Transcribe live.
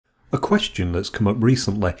A question that's come up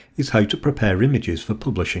recently is how to prepare images for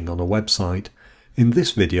publishing on a website. In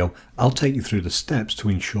this video, I'll take you through the steps to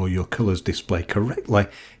ensure your colours display correctly,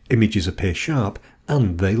 images appear sharp,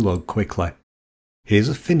 and they load quickly. Here's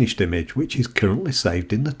a finished image which is currently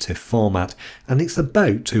saved in the TIFF format, and it's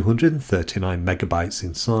about 239 megabytes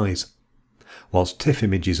in size. Whilst TIFF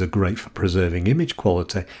images are great for preserving image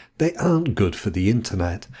quality, they aren't good for the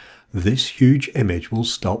internet. This huge image will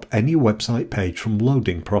stop any website page from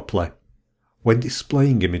loading properly. When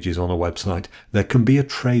displaying images on a website, there can be a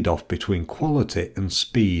trade-off between quality and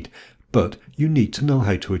speed, but you need to know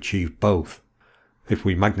how to achieve both. If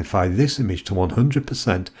we magnify this image to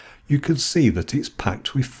 100%, you can see that it's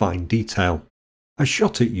packed with fine detail. I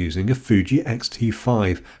shot it using a Fuji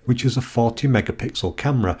X-T5, which is a 40 megapixel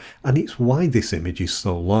camera, and it's why this image is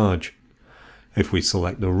so large. If we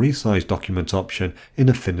select the Resize Document option in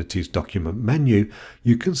Affinity's document menu,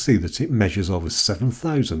 you can see that it measures over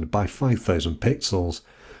 7000 by 5000 pixels.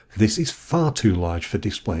 This is far too large for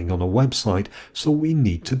displaying on a website, so we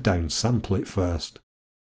need to downsample it first.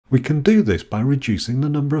 We can do this by reducing the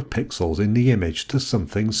number of pixels in the image to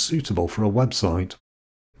something suitable for a website.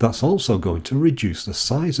 That's also going to reduce the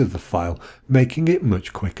size of the file, making it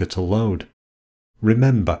much quicker to load.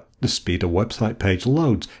 Remember, the speed a website page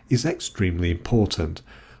loads is extremely important.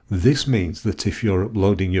 This means that if you're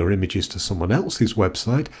uploading your images to someone else's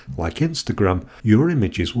website, like Instagram, your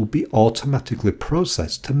images will be automatically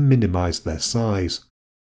processed to minimize their size.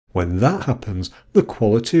 When that happens, the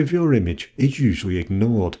quality of your image is usually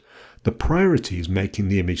ignored. The priority is making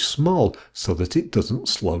the image small so that it doesn't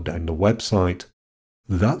slow down the website.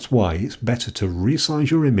 That's why it's better to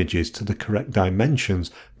resize your images to the correct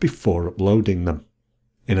dimensions before uploading them.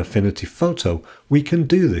 In Affinity Photo, we can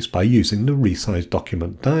do this by using the Resize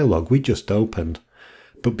Document dialog we just opened.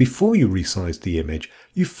 But before you resize the image,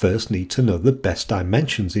 you first need to know the best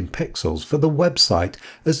dimensions in pixels for the website,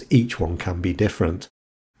 as each one can be different.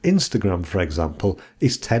 Instagram, for example,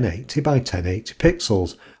 is 1080 by 1080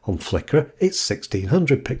 pixels. On Flickr, it's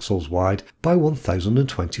 1600 pixels wide by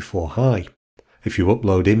 1024 high. If you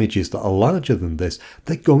upload images that are larger than this,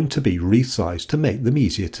 they're going to be resized to make them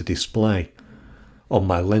easier to display. On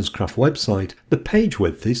my Lenscraft website, the page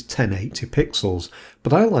width is 1080 pixels,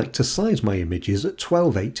 but I like to size my images at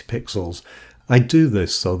 1280 pixels. I do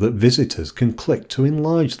this so that visitors can click to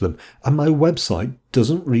enlarge them, and my website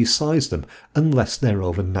doesn't resize them unless they're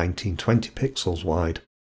over 1920 pixels wide.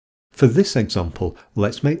 For this example,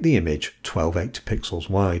 let's make the image 1280 pixels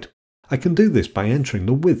wide. I can do this by entering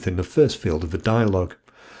the width in the first field of the dialog.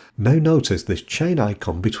 Now notice this chain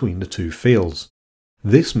icon between the two fields.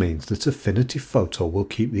 This means that Affinity Photo will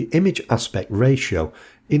keep the image aspect ratio.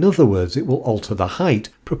 In other words, it will alter the height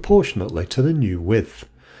proportionately to the new width.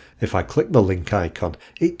 If I click the link icon,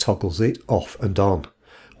 it toggles it off and on.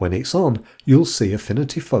 When it's on, you'll see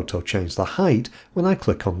Affinity Photo change the height when I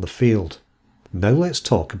click on the field. Now let's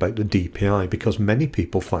talk about the DPI, because many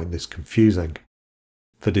people find this confusing.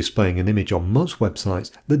 For displaying an image on most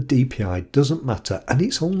websites, the DPI doesn't matter, and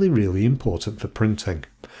it's only really important for printing.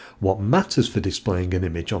 What matters for displaying an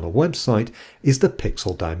image on a website is the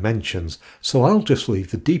pixel dimensions, so I'll just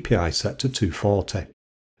leave the DPI set to 240.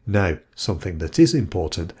 Now, something that is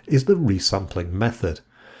important is the resampling method.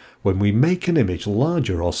 When we make an image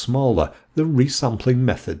larger or smaller, the resampling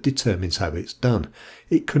method determines how it's done.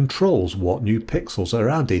 It controls what new pixels are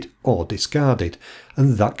added or discarded,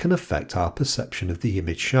 and that can affect our perception of the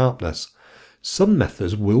image sharpness. Some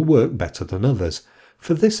methods will work better than others.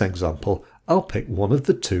 For this example, I'll pick one of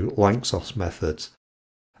the two Lanczos methods.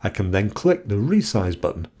 I can then click the Resize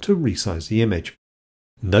button to resize the image.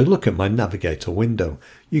 Now look at my navigator window.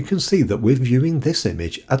 You can see that we're viewing this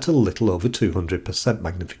image at a little over 200%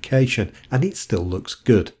 magnification, and it still looks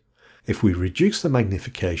good. If we reduce the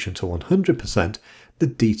magnification to 100%, the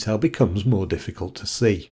detail becomes more difficult to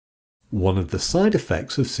see. One of the side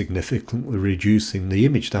effects of significantly reducing the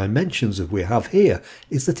image dimensions as we have here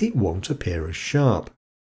is that it won't appear as sharp.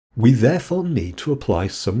 We therefore need to apply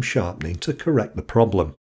some sharpening to correct the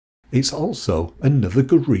problem. It's also another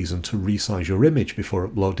good reason to resize your image before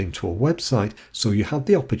uploading to a website, so you have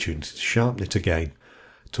the opportunity to sharpen it again.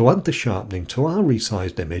 To add the sharpening to our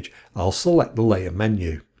resized image, I'll select the Layer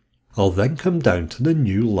menu. I'll then come down to the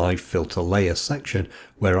new Live Filter Layer section,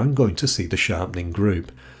 where I'm going to see the sharpening group.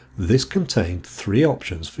 This contained 3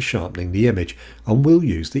 options for sharpening the image, and we'll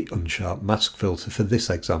use the Unsharp Mask filter for this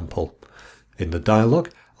example. In the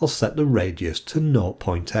dialog, I'll set the radius to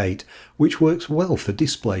 0.8, which works well for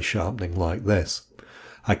display sharpening like this.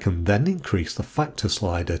 I can then increase the factor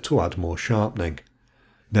slider to add more sharpening.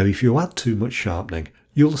 Now if you add too much sharpening,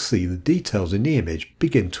 you'll see the details in the image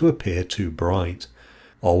begin to appear too bright.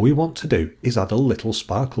 All we want to do is add a little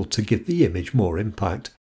sparkle to give the image more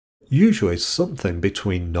impact. Usually something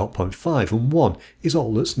between 0.5 and 1 is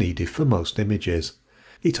all that's needed for most images.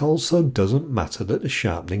 It also doesn't matter that the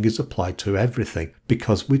sharpening is applied to everything,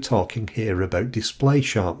 because we're talking here about display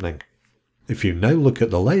sharpening. If you now look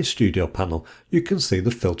at the Layer Studio panel, you can see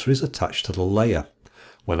the filter is attached to the layer.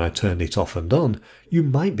 When I turn it off and on, you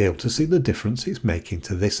might be able to see the difference it's making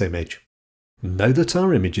to this image. Now that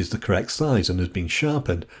our image is the correct size and has been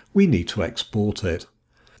sharpened, we need to export it.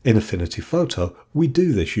 In Affinity Photo, we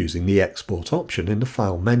do this using the Export option in the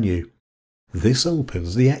File menu. This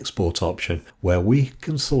opens the Export option, where we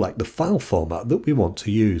can select the file format that we want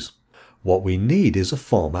to use. What we need is a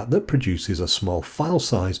format that produces a small file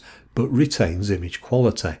size but retains image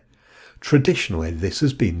quality. Traditionally, this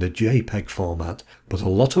has been the JPEG format, but a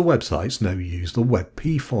lot of websites now use the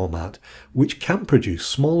WebP format, which can produce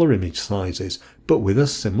smaller image sizes but with a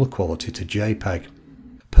similar quality to JPEG.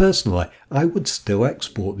 Personally, I would still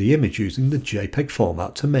export the image using the JPEG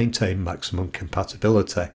format to maintain maximum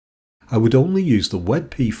compatibility. I would only use the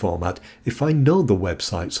WebP format if I know the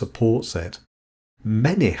website supports it.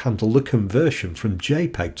 Many handle the conversion from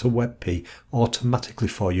JPEG to WebP automatically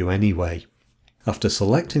for you anyway. After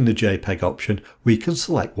selecting the JPEG option, we can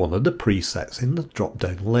select one of the presets in the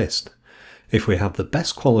drop-down list. If we have the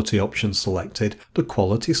best quality option selected, the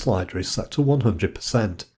quality slider is set to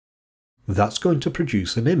 100%. That's going to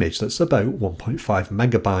produce an image that's about 1.5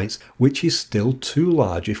 megabytes, which is still too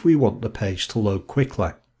large if we want the page to load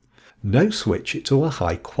quickly. Now switch it to a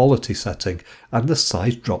high quality setting and the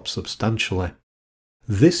size drops substantially.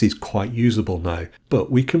 This is quite usable now,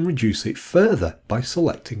 but we can reduce it further by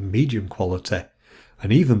selecting medium quality.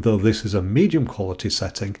 And even though this is a medium quality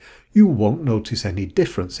setting, you won't notice any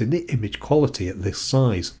difference in the image quality at this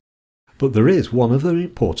size. But there is one other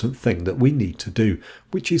important thing that we need to do,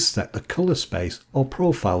 which is set the colour space or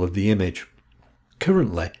profile of the image.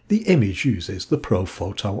 Currently, the image uses the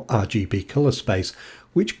ProPhoto RGB colour space,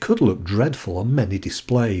 which could look dreadful on many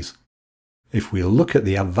displays. If we look at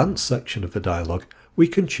the Advanced section of the dialog, we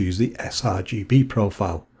can choose the sRGB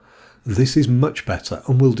profile. This is much better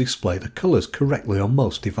and will display the colours correctly on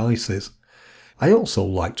most devices. I also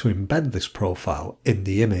like to embed this profile in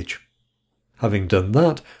the image. Having done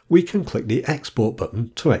that, we can click the Export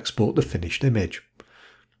button to export the finished image.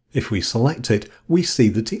 If we select it, we see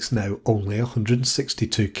that it's now only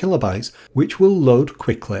 162 kilobytes, which will load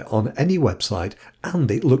quickly on any website, and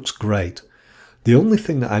it looks great. The only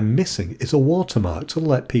thing that I'm missing is a watermark to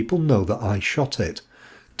let people know that I shot it.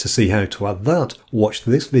 To see how to add that, watch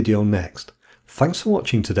this video next. Thanks for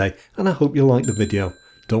watching today, and I hope you liked the video.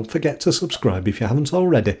 Don't forget to subscribe if you haven't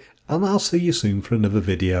already, and I'll see you soon for another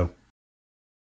video.